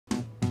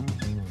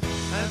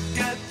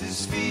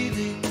this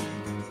feeling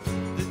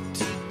that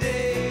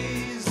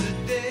today's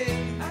the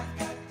day. I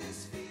got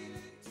this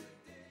feeling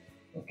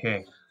today.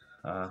 Okay,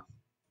 uh,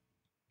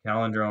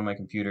 calendar on my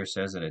computer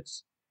says that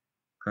it's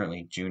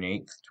currently June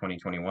 8th,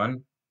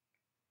 2021.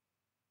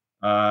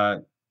 Uh,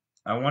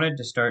 I wanted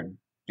to start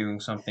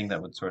doing something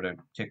that would sort of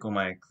tickle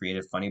my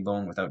creative funny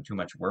bone without too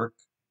much work.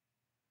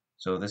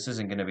 So this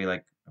isn't going to be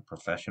like a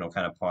professional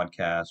kind of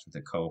podcast with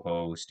a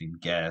co-host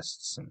and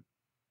guests and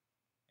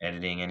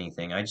editing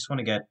anything. I just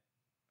want to get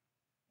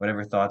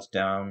whatever thoughts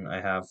down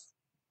I have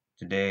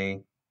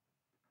today,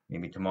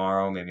 maybe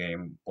tomorrow, maybe I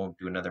won't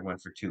do another one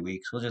for 2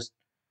 weeks.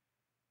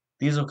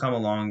 These will come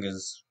along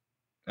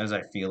as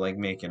I feel like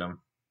making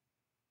them.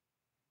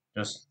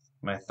 Just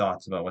my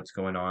thoughts about what's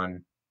going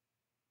on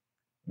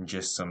and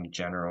just some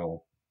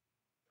general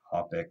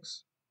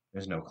topics.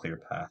 There's no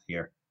clear path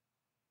here.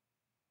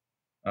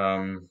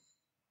 Um,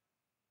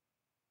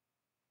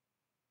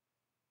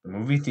 the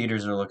movie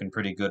theaters are looking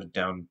pretty good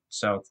down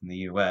south in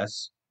the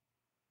US.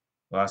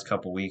 The last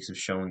couple weeks have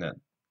shown that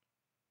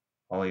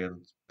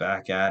Hollywood's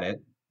back at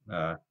it.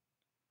 Uh,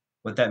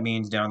 what that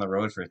means down the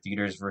road for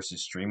theaters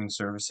versus streaming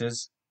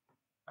services,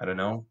 I don't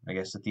know. I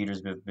guess the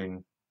theaters have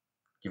been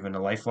given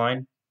a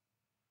lifeline.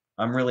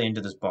 I'm really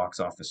into this box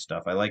office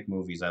stuff. I like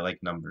movies, I like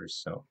numbers,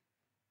 so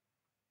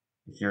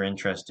if you're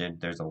interested,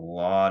 there's a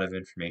lot of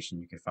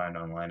information you can find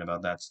online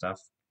about that stuff.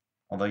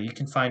 Although you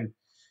can find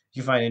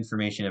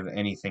information of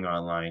anything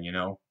online,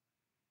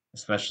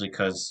 especially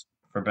because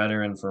for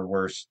better and for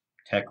worse,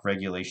 tech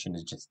regulation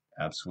is just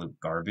absolute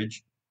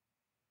garbage.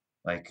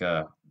 Like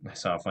I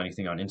saw a funny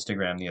thing on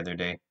Instagram the other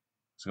day. I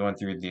was going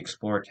through the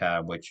Explore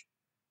tab, which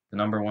the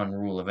number one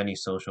rule of any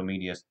social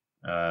media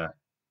uh,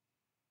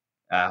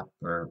 app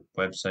or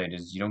website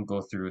is you don't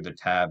go through the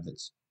tab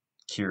that's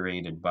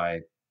curated by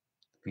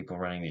people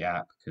running the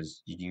app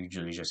because you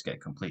usually just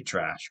get complete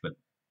trash. But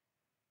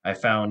I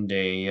found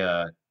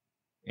a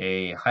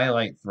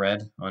highlight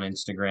thread on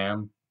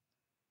Instagram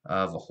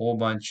of a whole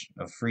bunch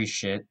of free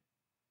shit.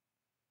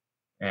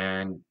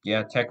 And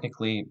yeah,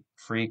 technically,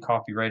 free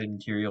copyrighted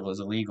material is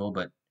illegal,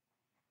 but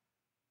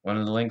one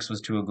of the links was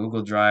to a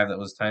Google Drive that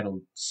was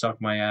titled Suck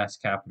My Ass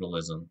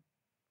Capitalism.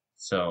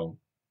 So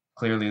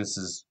clearly, this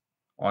is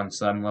on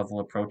some level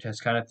a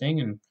protest kind of thing,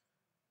 and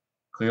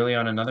clearly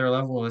on another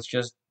level, it's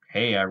just,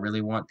 hey, I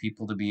really want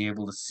people to be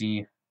able to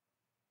see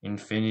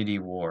Infinity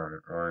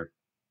War or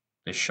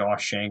the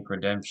Shawshank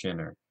Redemption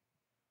or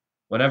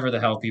whatever the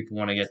hell people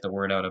want to get the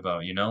word out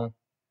about.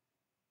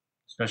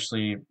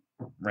 Especially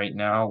right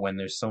now when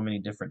there's so many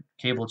different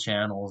cable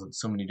channels and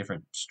so many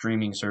different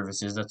streaming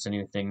services. That's a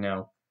new thing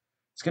now.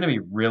 It's going to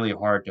be really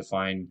hard to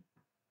find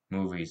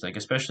movies, like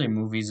especially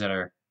movies that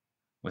are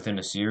within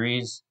a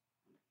series.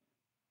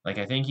 Like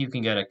I think you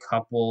can get a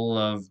couple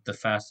of the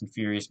Fast and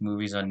Furious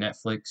movies on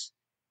Netflix.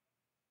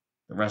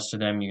 The rest of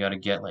them you got to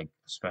get like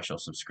a special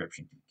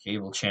subscription to a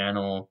cable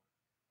channel,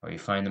 or you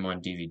find them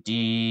on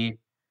DVD,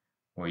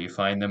 or you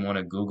find them on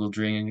a Google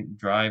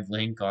Drive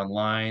link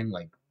online.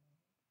 Like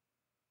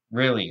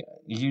really,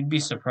 you'd be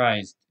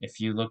surprised if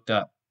you looked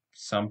up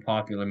some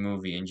popular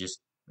movie and just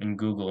in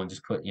Google and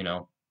just put,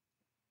 I'm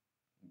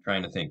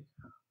trying to think,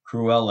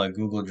 Cruella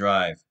Google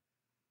Drive.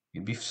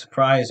 You'd be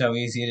surprised how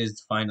easy it is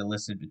to find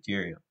illicit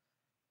material.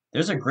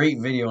 There's a great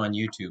video on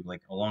YouTube,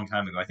 like a long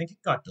time ago. I think it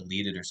got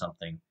deleted or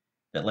something,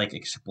 that like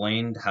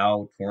explained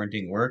how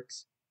torrenting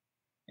works.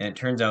 And it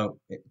turns out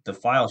the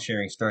file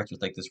sharing starts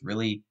with like this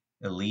really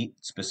elite,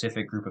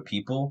 specific group of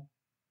people,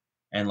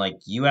 and like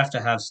you have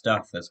to have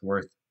stuff that's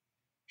worth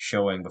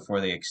showing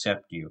before they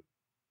accept you.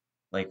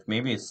 Like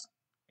maybe it's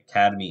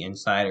Academy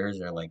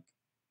insiders or like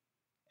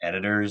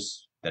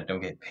editors that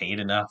don't get paid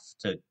enough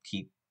to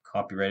keep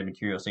copyrighted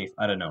material safe.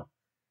 I don't know.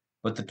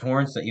 But the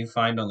torrents that you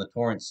find on the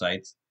torrent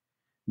sites,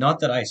 not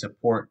that I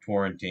support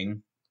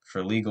torrenting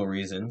for legal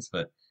reasons,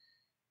 but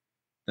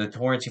the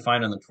torrents you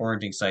find on the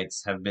torrenting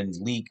sites have been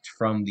leaked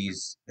from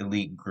these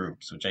elite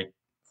groups, which I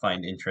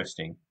find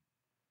interesting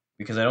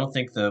because I don't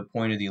think the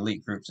point of the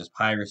elite groups is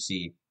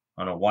piracy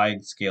on a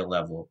wide scale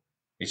level.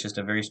 It's just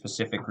a very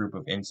specific group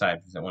of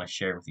insiders that want to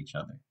share with each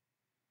other,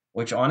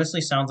 which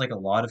honestly sounds like a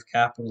lot of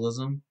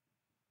capitalism.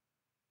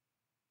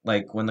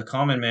 Like when the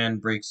common man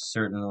breaks a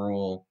certain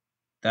rule,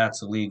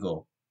 that's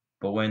illegal.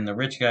 But when the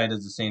rich guy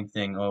does the same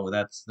thing, oh,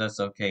 that's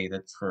okay.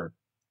 That's for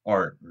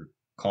art or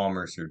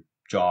commerce or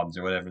jobs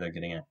or whatever they're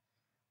getting at.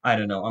 I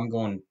don't know. I'm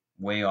going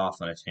way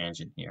off on a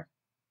tangent here.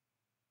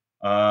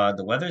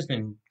 The weather's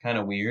been kind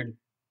of weird.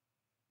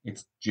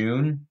 It's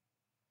June,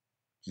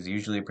 which is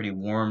usually a pretty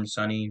warm,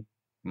 sunny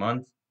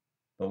month,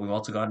 but we've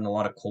also gotten a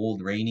lot of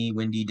cold, rainy,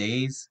 windy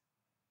days.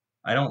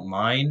 I don't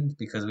mind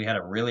because we had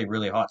a really,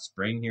 really hot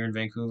spring here in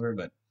Vancouver,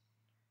 but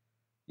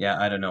yeah,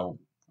 I don't know.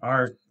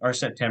 Our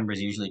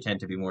Septembers usually tend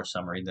to be more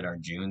summery than our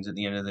Junes at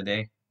the end of the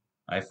day.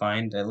 I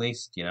find at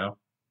least.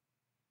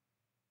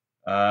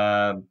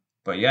 Uh,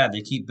 but yeah,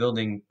 they keep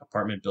building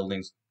apartment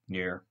buildings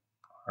near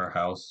our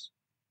house.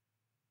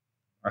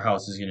 Our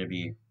house is going to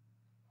be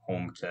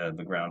home to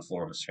the ground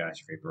floor of a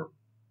skyscraper,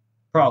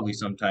 probably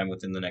sometime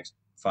within the next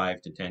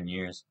 5 to 10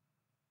 years.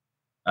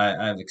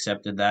 I've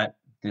accepted that.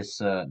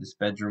 this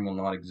bedroom will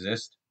not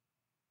exist.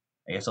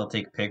 I guess I'll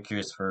take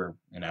pictures for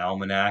an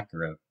almanac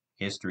or a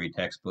history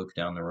textbook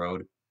down the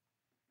road.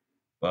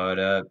 But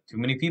too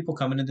many people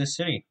coming to this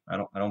city. I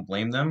don't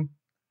blame them.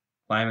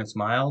 Climate's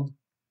mild.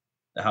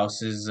 The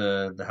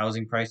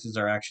housing prices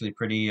are actually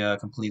pretty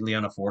completely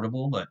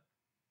unaffordable. But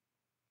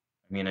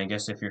I mean, I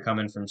guess if you're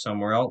coming from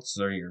somewhere else,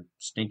 or you're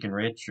stinking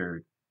rich,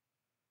 or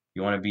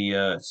you want to be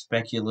a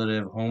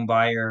speculative home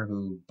buyer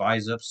who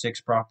buys up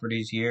six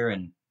properties here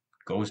and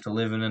goes to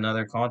live in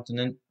another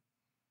continent,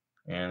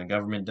 and the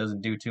government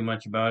doesn't do too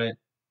much about it.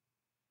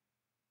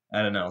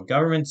 I don't know.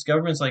 Governments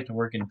like to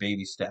work in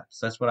baby steps.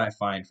 That's what I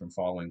find from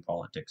following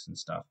politics and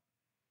stuff.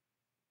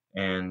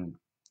 And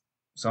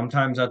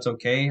sometimes that's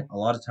okay. A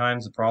lot of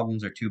times the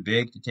problems are too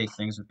big to take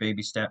things with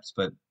baby steps,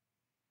 but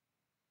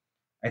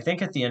I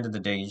think at the end of the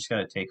day, you just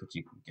gotta take what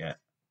you can get.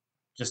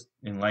 Just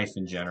in life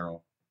in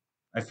general.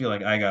 I feel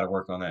like I gotta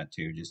work on that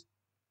too. Just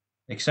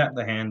accept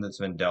the hand that's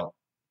been dealt,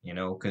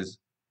 because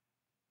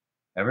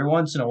every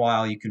once in a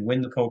while you can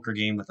win the poker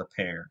game with a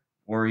pair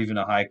or even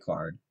a high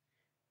card.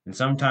 And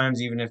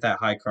sometimes even if that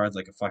high card's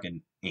like a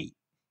fucking eight,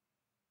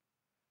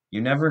 you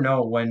never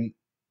know when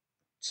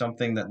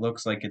something that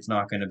looks like it's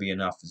not going to be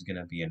enough is going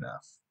to be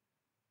enough.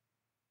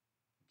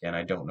 Again,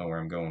 I don't know where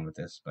I'm going with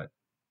this, but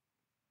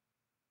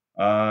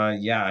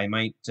yeah, I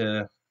might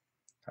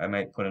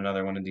put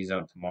another one of these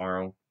out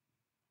tomorrow.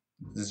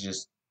 This is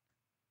just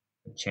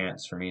a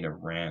chance for me to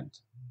rant,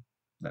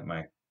 let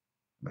my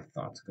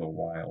thoughts go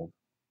wild.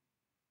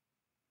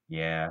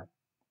 Yeah.